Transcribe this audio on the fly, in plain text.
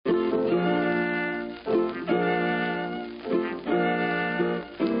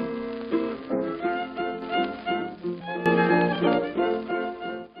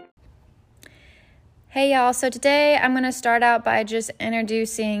Hey y'all, so today I'm going to start out by just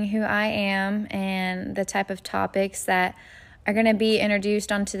introducing who I am and the type of topics that are going to be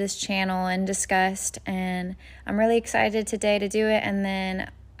introduced onto this channel and discussed, and I'm really excited today to do it. And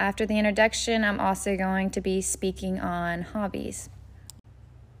then after the introduction, I'm also going to be speaking on hobbies.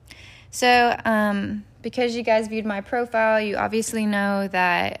 So because you guys viewed my profile, you obviously know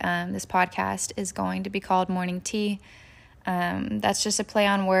that this podcast is going to be called Morning Tea. That's just a play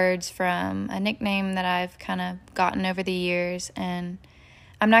on words from a nickname that I've kind of gotten over the years, and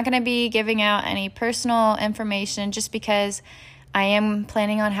I'm not going to be giving out any personal information just because I am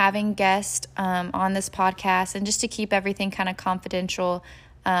planning on having guests on this podcast, and just to keep everything kind of confidential,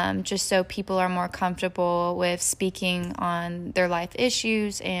 just so people are more comfortable with speaking on their life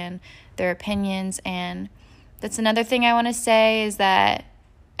issues and their opinions. And that's another thing I want to say, is that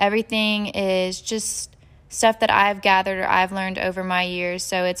everything is just stuff that I've gathered or I've learned over my years,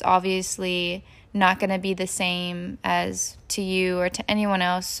 so it's obviously not going to be the same as to you or to anyone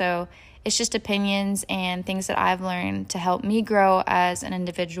else. So it's just opinions and things that I've learned to help me grow as an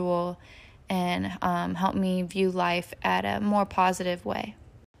individual and help me view life at a more positive way.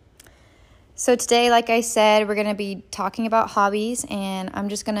 So today, like I said, we're going to be talking about hobbies, and I'm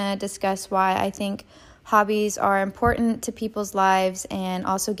just going to discuss why I think hobbies are important to people's lives, and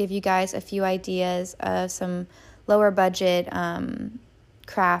also give you guys a few ideas of some lower budget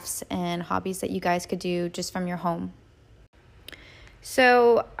crafts and hobbies that you guys could do just from your home.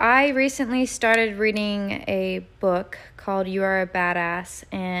 So I recently started reading a book called You Are a Badass,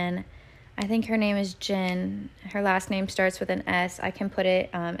 and I think her name is Jen. Her last name starts with an S. I can put it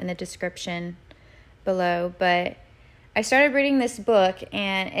in the description below, but I started reading this book,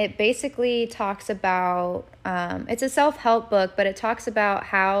 and it basically talks about, it's a self-help book, but it talks about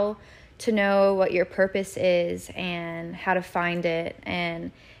how to know what your purpose is and how to find it,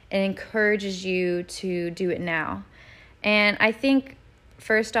 and it encourages you to do it now. And I think,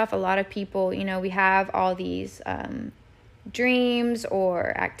 first off, a lot of people, we have all these dreams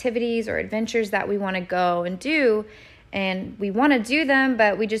or activities or adventures that we want to go and do, and we want to do them,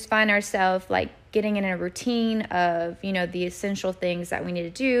 but we just find ourselves like getting in a routine of, the essential things that we need to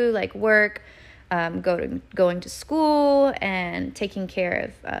do, like work, going to school, and taking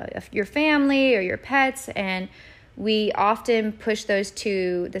care of your family or your pets, and we often push those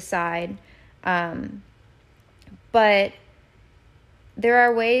to the side. But there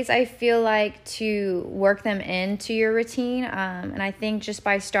are ways, I feel like, to work them into your routine, and I think just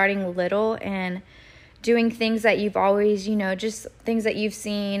by starting little and doing things that you've always, just things that you've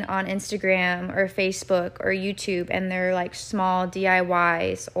seen on Instagram or Facebook or YouTube, and they're like small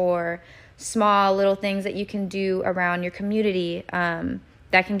DIYs or small little things that you can do around your community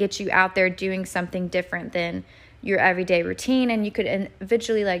that can get you out there doing something different than your everyday routine. And you could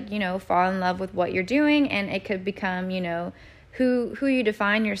eventually fall in love with what you're doing, and it could become, who you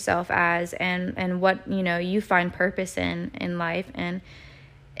define yourself as, and what, you find purpose in life. And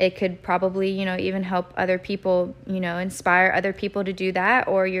it could probably, even help other people, inspire other people to do that,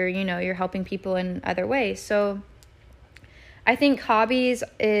 or you're helping people in other ways. So I think hobbies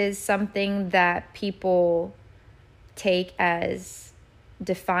is something that people take as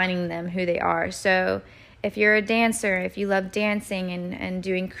defining them, who they are. So if you're a dancer, if you love dancing and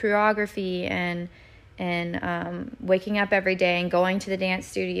doing choreography and waking up every day and going to the dance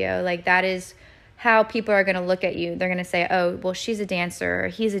studio, like that is how people are going to look at you. They're going to say, oh, well, she's a dancer, or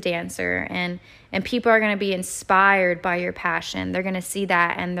he's a dancer, and people are going to be inspired by your passion. They're going to see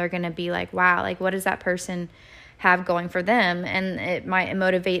that, and they're going to be like, wow, like what does that person have going for them? And it might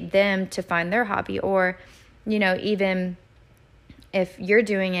motivate them to find their hobby. Or, even if you're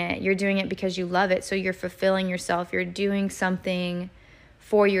doing it because you love it, so you're fulfilling yourself, you're doing something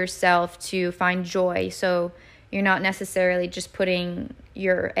for yourself to find joy. So you're not necessarily just putting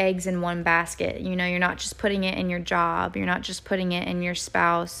your eggs in one basket. You're not just putting it in your job. You're not just putting it in your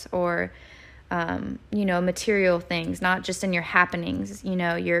spouse or, material things, not just in your happenings.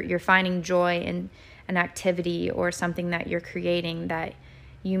 You're finding joy in an activity or something that you're creating, that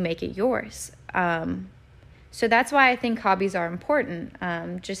you make it yours. So that's why I think hobbies are important.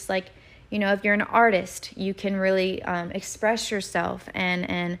 Just like, if you're an artist, you can really express yourself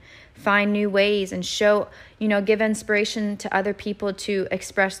and find new ways and show, give inspiration to other people to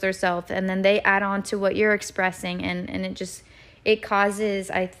express themselves, and then they add on to what you're expressing, and it causes,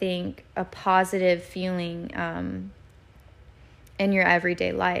 I think, a positive feeling in your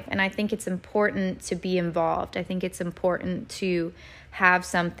everyday life. And I think it's important to be involved. I think it's important to have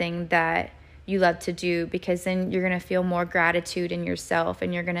something that you love to do, because then you're going to feel more gratitude in yourself,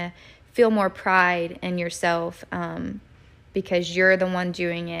 and you're going to feel more pride in yourself because you're the one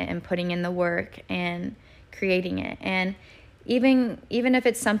doing it and putting in the work and creating it. And even if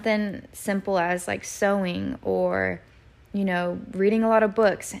it's something simple as like sewing or, you know, reading a lot of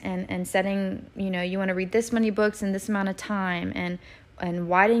books and setting, you know, you want to read this many books in this amount of time and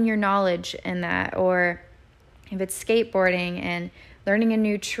widening your knowledge in that, or if it's skateboarding and learning a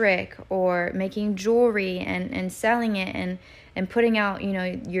new trick or making jewelry and selling it and putting out, you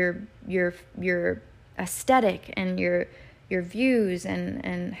know, your aesthetic and your views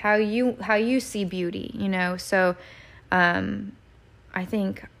and how you see beauty, you know. So I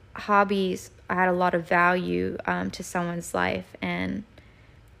think hobbies add a lot of value to someone's life, and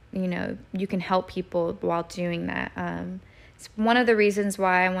you know, you can help people while doing that. It's one of the reasons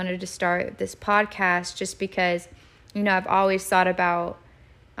why I wanted to start this podcast, just because, you know, I've always thought about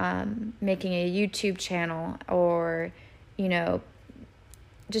making a YouTube channel, or, you know,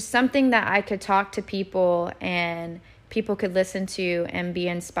 just something that I could talk to people and people could listen to and be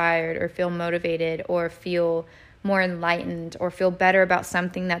inspired or feel motivated or feel more enlightened or feel better about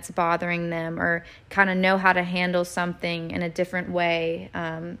something that's bothering them, or kind of know how to handle something in a different way.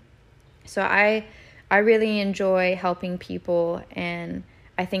 So I really enjoy helping people, and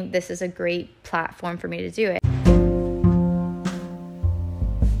I think this is a great platform for me to do it.